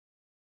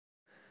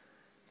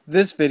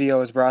This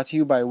video is brought to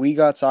you by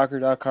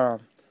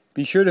WeGotSoccer.com.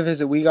 Be sure to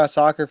visit We Got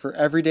Soccer for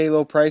everyday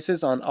low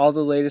prices on all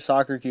the latest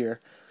soccer gear.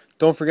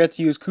 Don't forget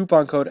to use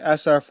coupon code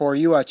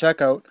SR4U at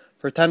checkout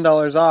for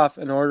 $10 off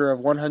an order of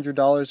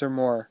 $100 or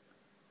more.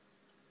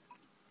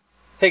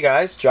 Hey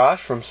guys, Josh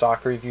from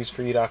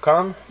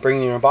SoccerReviewsForYou.com,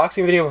 bringing you an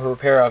unboxing video of a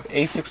pair of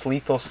Asics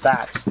Lethal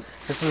Stats.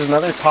 This is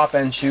another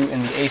top-end shoe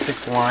in the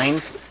Asics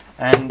line,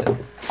 and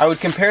I would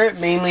compare it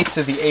mainly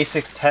to the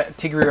Asics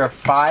Tigrier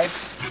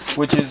 5,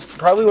 which is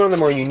probably one of the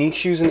more unique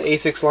shoes in the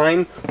Asics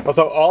line.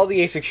 Although all the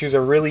Asics shoes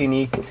are really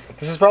unique,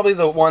 this is probably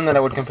the one that I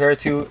would compare it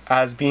to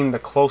as being the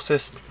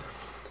closest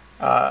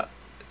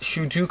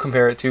shoe to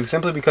compare it to,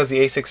 simply because the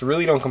Asics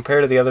really don't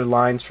compare to the other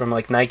lines from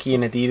like Nike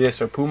and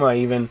Adidas or Puma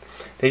even.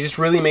 They just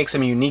really make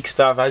some unique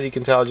stuff. As you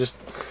can tell, just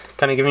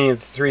kind of giving you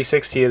the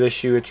 360 of this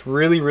shoe, it's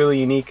really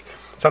unique,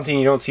 something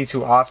you don't see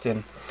too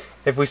often.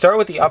 If we start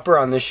with the upper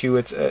on this shoe,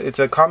 it's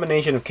a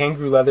combination of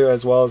kangaroo leather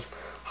as well as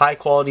high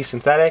quality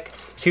synthetic.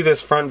 See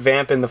this front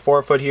vamp in the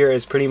forefoot here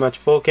is pretty much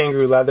full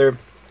kangaroo leather.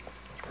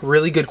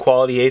 Really good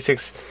quality.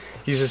 Asics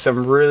uses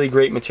some really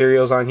great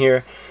materials on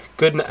here.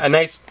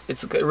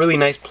 It's a really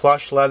nice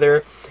plush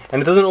leather,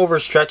 and it doesn't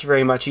overstretch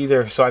very much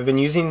either. So I've been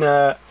using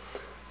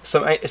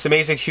some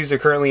Asics shoes are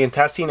currently in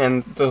testing,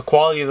 and the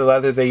quality of the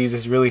leather they use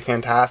is really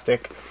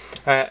fantastic.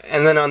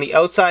 And then on the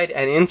outside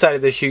and inside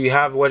of the shoe, you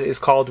have what is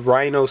called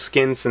rhino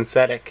skin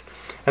synthetic.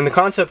 And the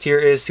concept here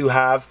is to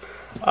have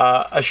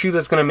a shoe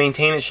that's going to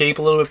maintain its shape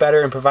a little bit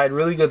better and provide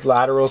really good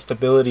lateral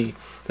stability.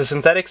 The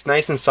synthetic's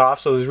nice and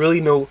soft, so there's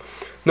really no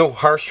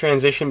harsh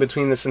transition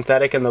between the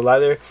synthetic and the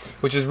leather,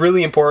 which is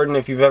really important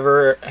if you've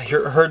ever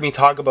heard me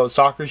talk about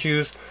soccer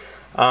shoes.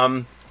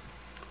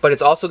 But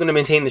it's also going to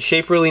maintain the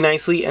shape really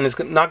nicely, and it's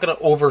not going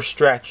to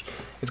overstretch.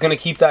 It's going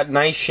to keep that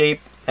nice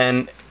shape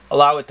and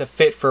allow it to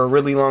fit for a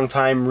really long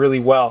time really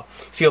well.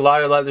 See a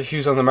lot of leather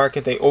shoes on the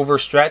market, they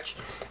overstretch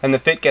and the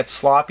fit gets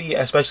sloppy,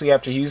 especially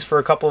after use for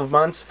a couple of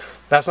months.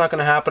 That's not going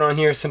to happen on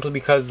here, simply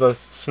because the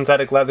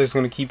synthetic leather is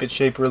going to keep its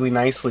shape really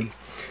nicely.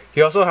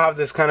 You also have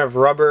this kind of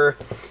rubber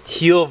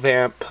heel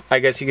vamp, I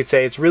guess you could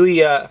say. It's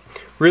really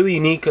really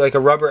unique, like a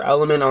rubber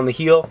element on the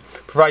heel,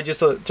 just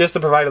to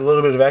provide a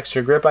little bit of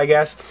extra grip, I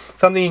guess.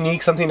 Something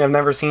unique, something I've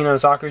never seen on a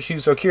soccer shoe,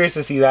 so curious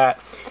to see that.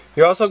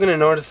 You're also going to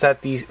notice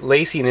that the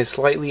lacing is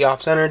slightly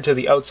off-centered to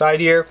the outside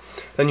here.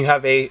 Then you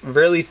have a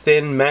really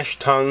thin mesh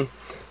tongue.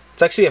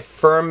 It's actually a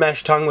firm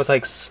mesh tongue with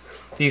like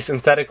these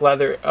synthetic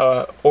leather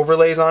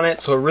overlays on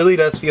it, so it really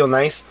does feel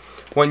nice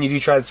when you do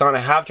try this on. I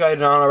have tried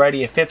it on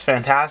already. It fits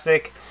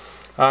fantastic.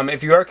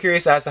 If you are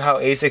curious as to how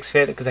Asics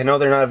fit, because I know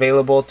they're not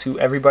available to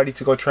everybody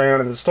to go try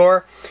on in the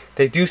store,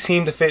 they do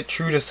seem to fit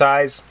true to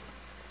size.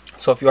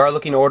 So if you are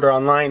looking to order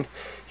online,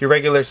 your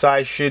regular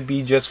size should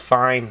be just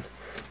fine.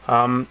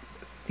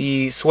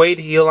 The suede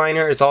heel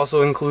liner is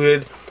also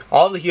included.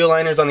 All the heel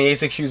liners on the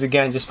Asics shoes,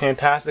 again, just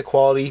fantastic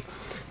quality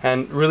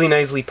and really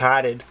nicely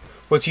padded.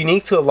 What's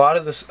unique to a lot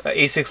of the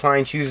Asics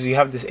line shoes is you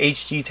have this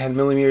HG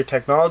 10mm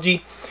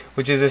technology,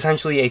 which is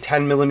essentially a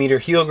 10mm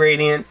heel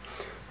gradient,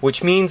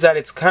 which means that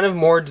it's kind of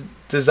more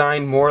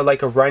designed more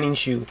like a running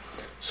shoe.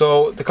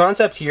 So the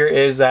concept here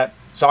is that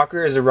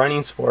soccer is a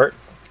running sport,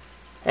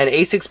 and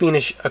Asics, being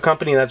a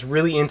company that's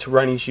really into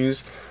running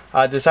shoes,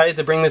 decided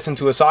to bring this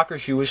into a soccer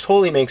shoe, which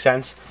totally makes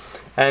sense.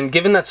 And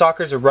given that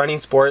soccer is a running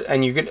sport,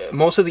 and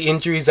most of the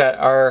injuries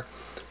that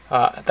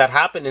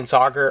happen in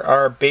soccer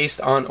are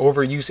based on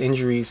overuse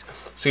injuries.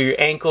 So your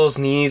ankles,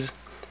 knees,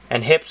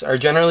 and hips are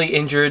generally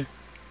injured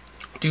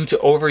due to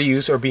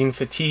overuse or being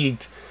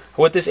fatigued.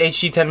 What this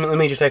HG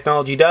 10mm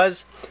technology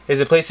does is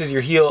it places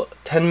your heel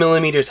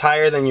 10mm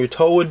higher than your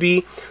toe would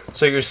be,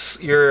 so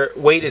your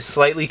weight is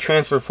slightly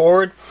transferred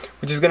forward,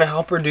 which is going to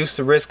help reduce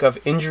the risk of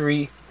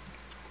injury,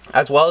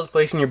 as well as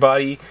placing your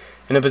body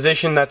in a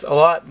position that's a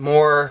lot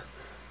more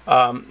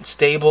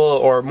stable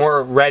or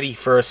more ready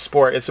for a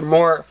sport. It's a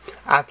more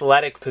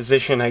athletic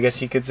position, I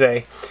guess you could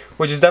say,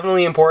 which is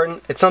definitely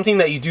important. It's something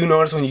that you do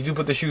notice when you do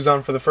put the shoes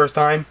on for the first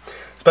time,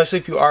 especially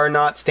if you are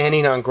not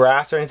standing on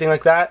grass or anything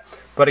like that.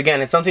 But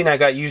again, it's something I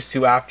got used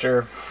to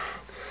after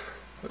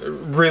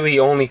really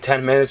only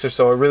 10 minutes or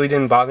so. It really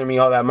didn't bother me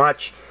all that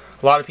much.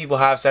 A lot of people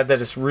have said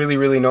that it's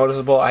really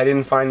noticeable. I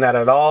didn't find that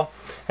at all,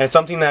 and it's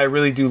something that I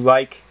really do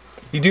like.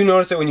 You do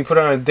notice it when you put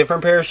on a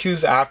different pair of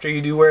shoes after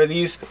you do wear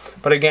these,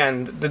 but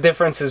again, the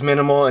difference is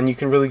minimal and you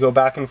can really go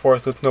back and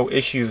forth with no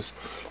issues.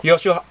 You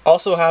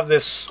also have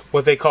this,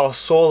 what they call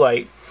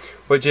Solite,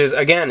 which is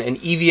again an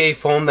EVA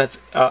foam that's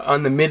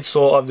on the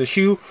midsole of the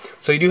shoe.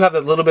 So you do have a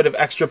little bit of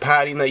extra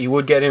padding that you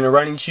would get in a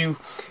running shoe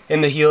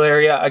in the heel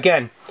area.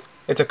 Again,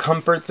 it's a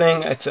comfort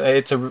thing, it's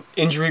a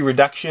injury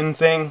reduction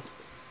thing,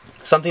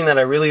 something that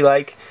I really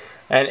like.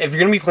 And if you're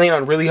going to be playing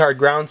on really hard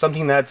ground,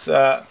 something that's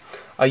a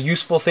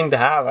useful thing to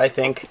have, I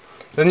think.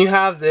 Then you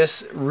have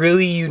this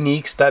really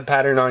unique stud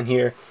pattern on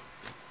here.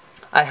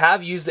 I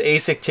have used the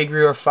Asics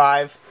Tigrier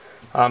 5.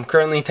 I'm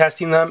currently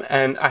testing them,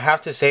 and I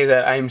have to say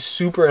that I'm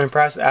super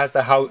impressed as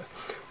to how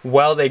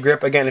well they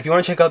grip. Again, if you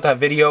want to check out that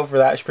video for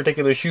that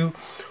particular shoe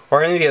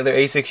or any of the other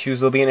Asics shoes,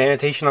 there'll be an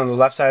annotation on the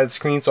left side of the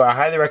screen, so I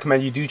highly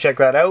recommend you do check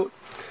that out.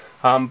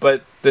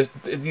 But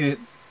the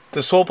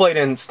sole plate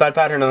and stud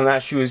pattern on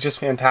that shoe is just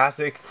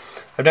fantastic.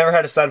 I've never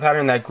had a stud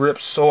pattern that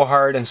grips so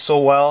hard and so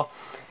well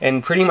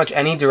in pretty much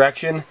any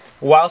direction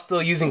while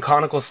still using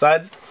conical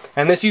studs.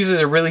 And this uses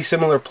a really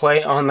similar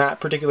play on that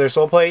particular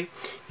sole plate.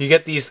 You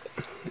get these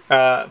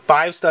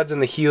 5 studs in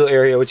the heel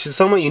area, which is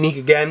somewhat unique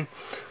again.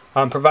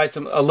 Provides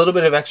a little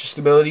bit of extra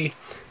stability.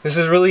 This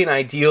is really an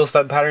ideal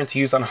stud pattern to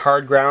use on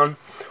hard ground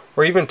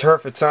or even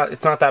turf. It's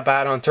not that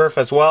bad on turf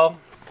as well.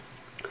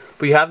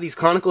 But you have these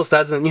conical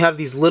studs, and then you have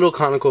these little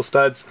conical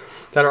studs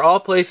that are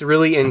all placed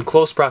really in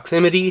close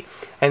proximity,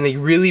 and they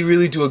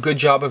really do a good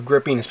job of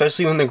gripping,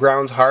 especially when the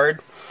ground's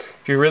hard.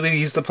 If you're really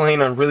used to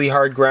playing on really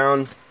hard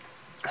ground,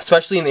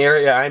 especially in the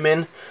area I'm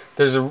in,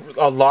 there's a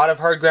lot of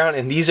hard ground,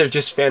 and these are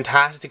just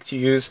fantastic to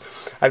use.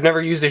 I've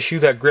never used a shoe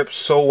that grips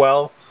so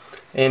well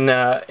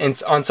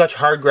on such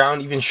hard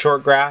ground, even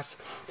short grass.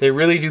 They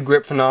really do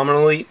grip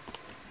phenomenally.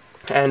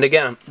 And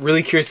again, I'm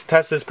really curious to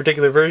test this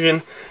particular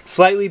version.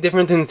 Slightly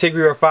different than the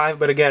Tigre 5,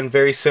 but again,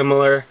 very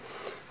similar.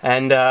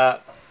 And I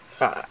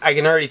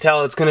can already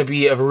tell it's going to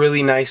be a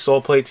really nice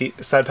sole plate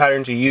stud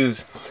pattern to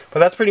use. But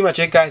that's pretty much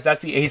it, guys.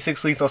 That's the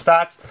Asics Lethal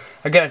Stats.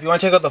 Again, if you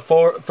want to check out the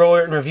full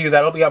written review,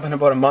 that'll be up in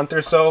about a month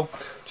or so,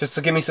 just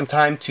to give me some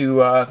time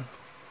to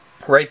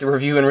write the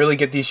review and really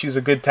get these shoes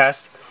a good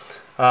test,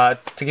 to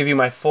give you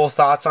my full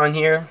thoughts on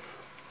here.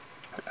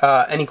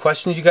 Any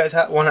questions you guys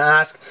want to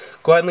ask,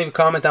 go ahead and leave a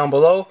comment down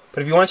below.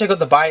 But if you want to check out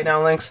the buy it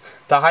now links,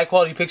 the high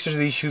quality pictures of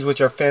these shoes,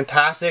 which are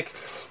fantastic,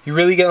 you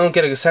really don't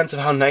get a sense of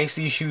how nice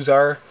these shoes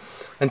are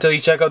until you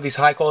check out these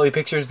high quality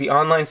pictures. The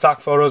online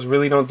stock photos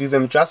really don't do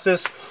them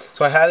justice,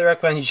 so I highly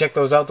recommend you check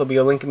those out. There'll be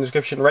a link in the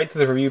description right to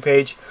the review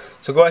page,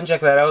 so go ahead and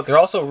check that out. They're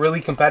also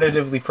really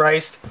competitively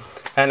priced,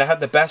 and I have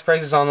the best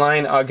prices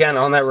online, again,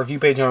 on that review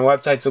page on my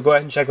website, so go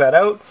ahead and check that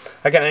out.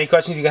 Again, any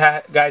questions you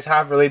guys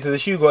have related to the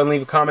shoe, go ahead and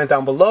leave a comment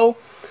down below.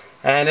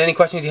 And any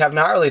questions you have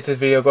not related to this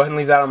video, go ahead and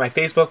leave that on my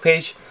Facebook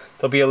page.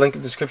 There'll be a link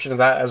in the description of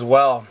that as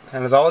well.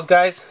 And as always,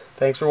 guys,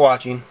 thanks for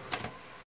watching.